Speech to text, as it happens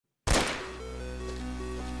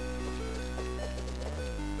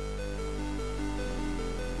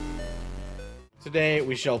Today,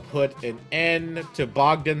 we shall put an end to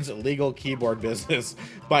Bogdan's illegal keyboard business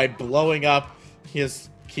by blowing up his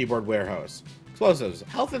keyboard warehouse. Explosives.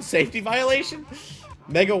 Health and safety violation?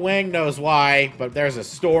 Mega Wang knows why, but there's a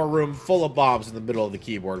storeroom full of bombs in the middle of the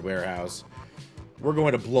keyboard warehouse. We're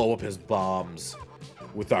going to blow up his bombs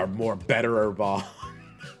with our betterer bomb.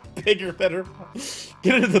 Bigger, better.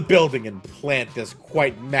 Get into the building and plant this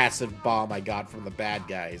quite massive bomb I got from the bad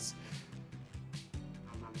guys.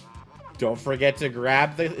 Don't forget to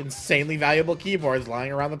grab the insanely valuable keyboards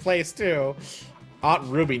lying around the place, too. Aunt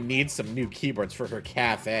Ruby needs some new keyboards for her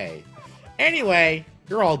cafe. Anyway,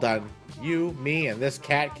 you're all done. You, me, and this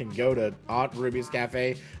cat can go to Aunt Ruby's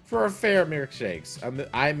cafe for a fair milkshakes.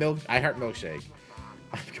 I heart milkshake.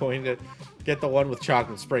 I'm going to get the one with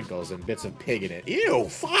chocolate sprinkles and bits of pig in it. Ew,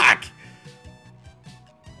 fuck!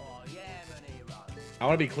 I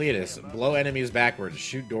want to be Cletus. Blow enemies backwards.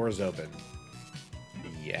 Shoot doors open.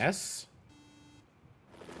 Yes?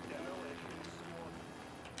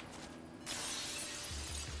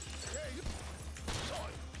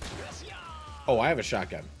 Oh, I have a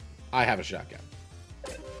shotgun. I have a shotgun.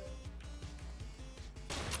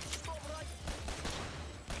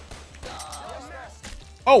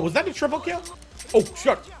 Oh, was that a triple kill? Oh,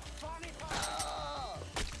 shut.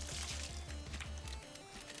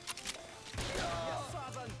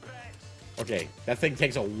 Okay, that thing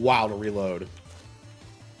takes a while to reload.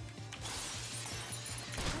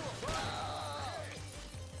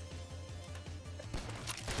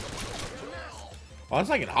 Oh, that's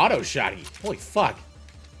like an auto shotty. Holy fuck.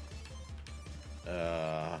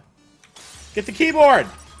 Get the keyboard!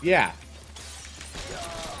 Yeah.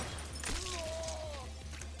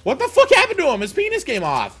 What the fuck happened to him? His penis came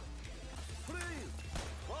off.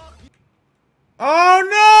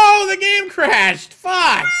 Oh no! The game crashed!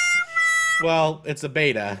 Fuck! Well, it's a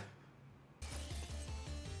beta.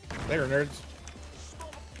 Later, nerds.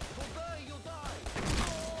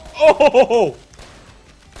 Oh!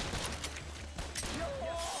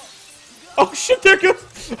 Oh shit, there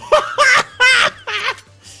goes.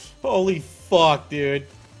 Holy fuck, dude.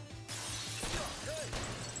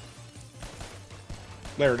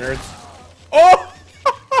 Later, nerds. Oh!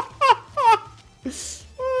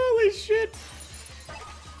 Holy shit.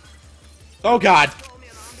 Oh god.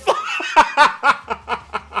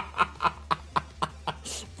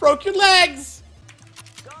 Broke your legs.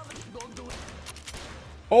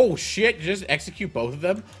 Oh shit, just execute both of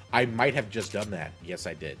them? I might have just done that. Yes,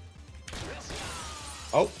 I did.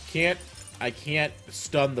 Oh, I can't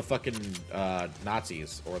stun the fucking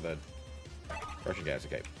Nazis or the Russian guys.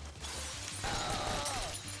 Okay.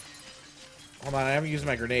 Hold on, I haven't used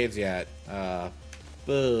my grenades yet.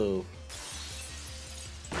 Boo.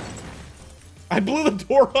 I blew the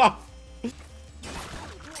door off.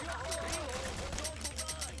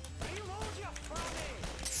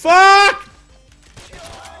 Fuck!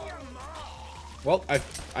 Well,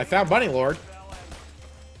 I found Bunny Lord.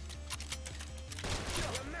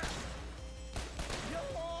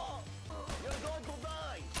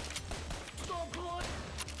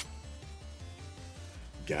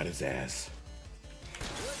 Got his ass.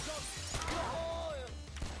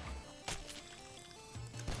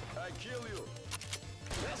 I kill you.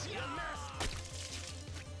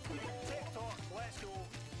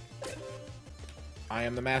 I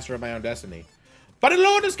am the master of my own destiny. But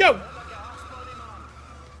Lord, let's go.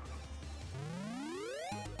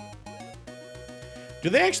 Do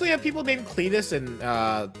they actually have people named Cletus in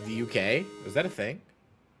the UK? Is that a thing?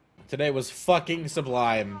 Today was fucking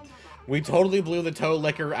sublime. We totally blew the toe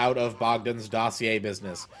liquor out of Bogdan's dossier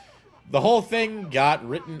business. The whole thing got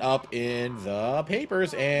written up in the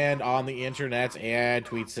papers and on the internet and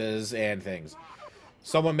tweets and things.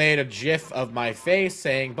 Someone made a gif of my face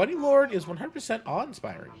saying, Bunny Lord is 100%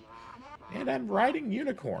 awe-inspiring. And I'm riding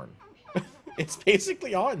unicorn. It's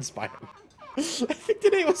basically awe-inspiring. I think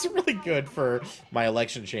today was really good for my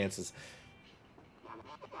election chances.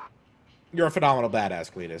 You're a phenomenal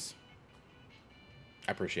badass, Cletus.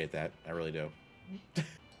 I appreciate that. I really do.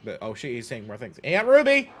 But, oh shit, he's saying more things. Aunt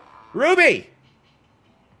Ruby! Ruby!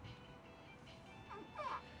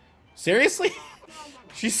 Seriously?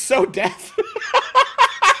 She's so deaf.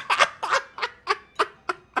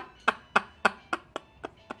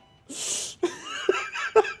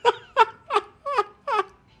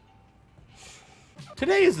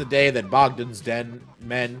 Today is the day that Bogdan's dead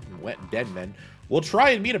men will try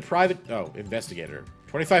and meet a private investigator.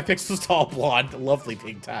 25 pixels tall, blonde, lovely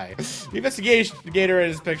pink tie. The investigator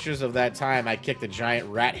has pictures of that time I kicked a giant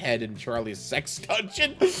rat head in Charlie's sex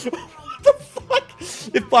dungeon. What the fuck?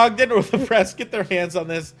 If Bogdan or the press get their hands on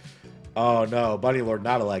this, Oh no, Bunny Lord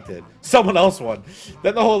not elected. Someone else won.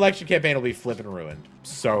 Then the whole election campaign will be flippin' ruined.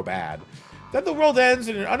 So bad. Then the world ends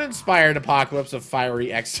in an uninspired apocalypse of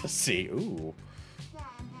fiery ecstasy. Ooh.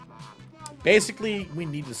 Basically, we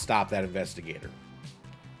need to stop that investigator.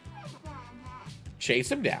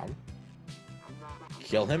 Chase him down.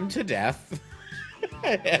 Kill him to death.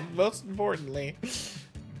 And most importantly,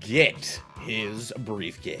 get his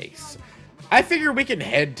briefcase. I figure we can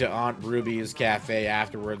head to Aunt Ruby's cafe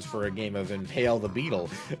afterwards for a game of Impale the Beetle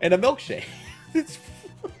and a milkshake. It's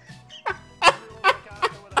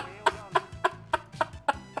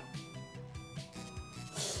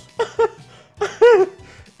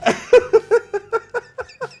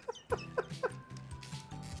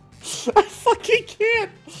I fucking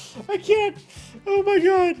can't. I can't. Oh my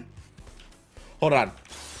god. Hold on.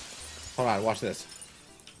 Hold on. Watch this.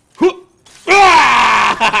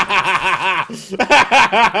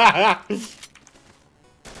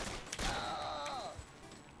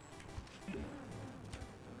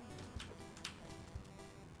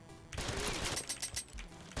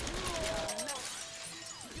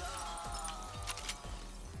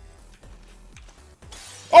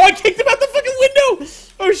 Oh, I kicked him out the fucking window!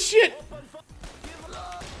 Oh shit!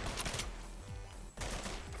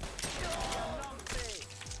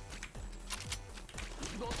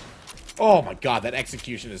 Oh my god, that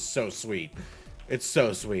execution is so sweet. It's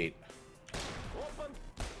so sweet.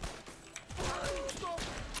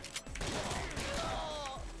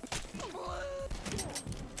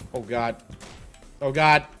 Oh god. Oh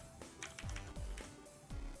god.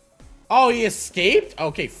 Oh, he escaped?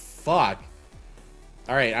 Okay, fuck.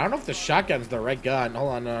 Alright, I don't know if the shotgun's the right gun. Hold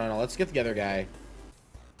on, no. Let's get the other guy.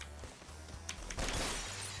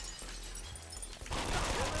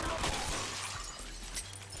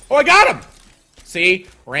 Oh, I got him! See?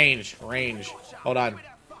 Range. Hold on.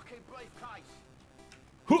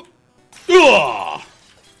 I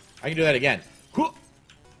can do that again.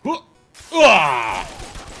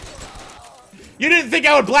 You didn't think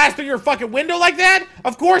I would blast through your fucking window like that?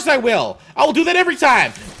 Of course I will. I will do that every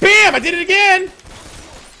time. Bam! I did it again!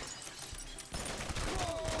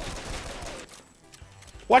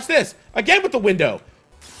 Watch this. Again with the window.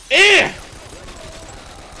 Eh!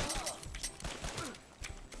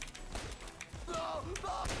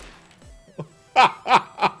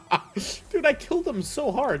 Dude, I killed him so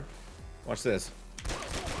hard. Watch this.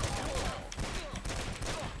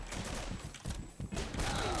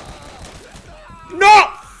 No!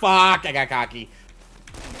 Fuck, I got cocky.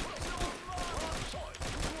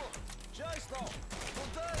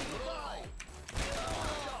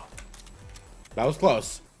 That was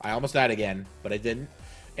close. I almost died again, but I didn't.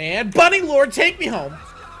 And Bunny Lord, take me home.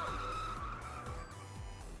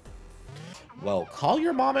 Well, call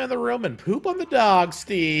your mama in the room and poop on the dog,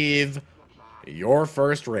 Steve. You're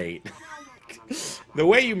first rate. The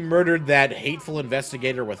way you murdered that hateful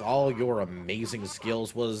investigator with all your amazing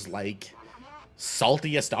skills was, like,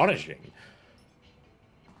 salty astonishing.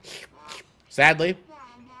 Sadly,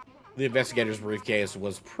 the investigator's briefcase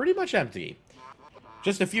was pretty much empty.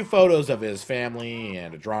 Just a few photos of his family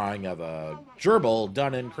and a drawing of a gerbil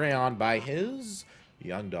done in crayon by his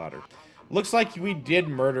young daughter. Looks like we did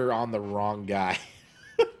murder on the wrong guy.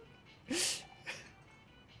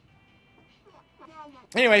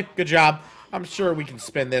 Anyway, good job. I'm sure we can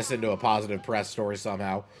spin this into a positive press story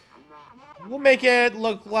somehow. We'll make it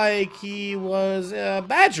look like he was a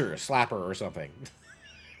badger slapper or something.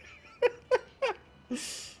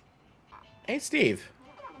 Hey, Steve.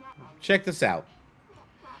 Check this out.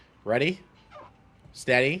 Ready?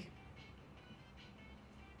 Steady.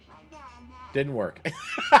 Didn't work.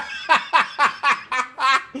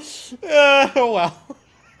 Oh, well.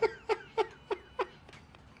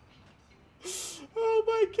 Oh,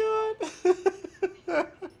 my God.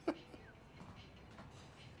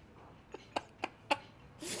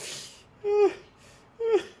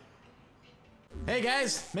 Hey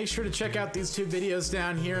guys, make sure to check out these two videos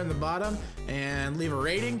down here in the bottom and leave a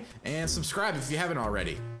rating and subscribe if you haven't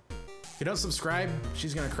already. If you don't subscribe,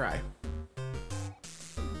 she's gonna cry.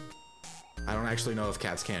 I don't actually know if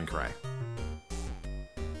cats can cry.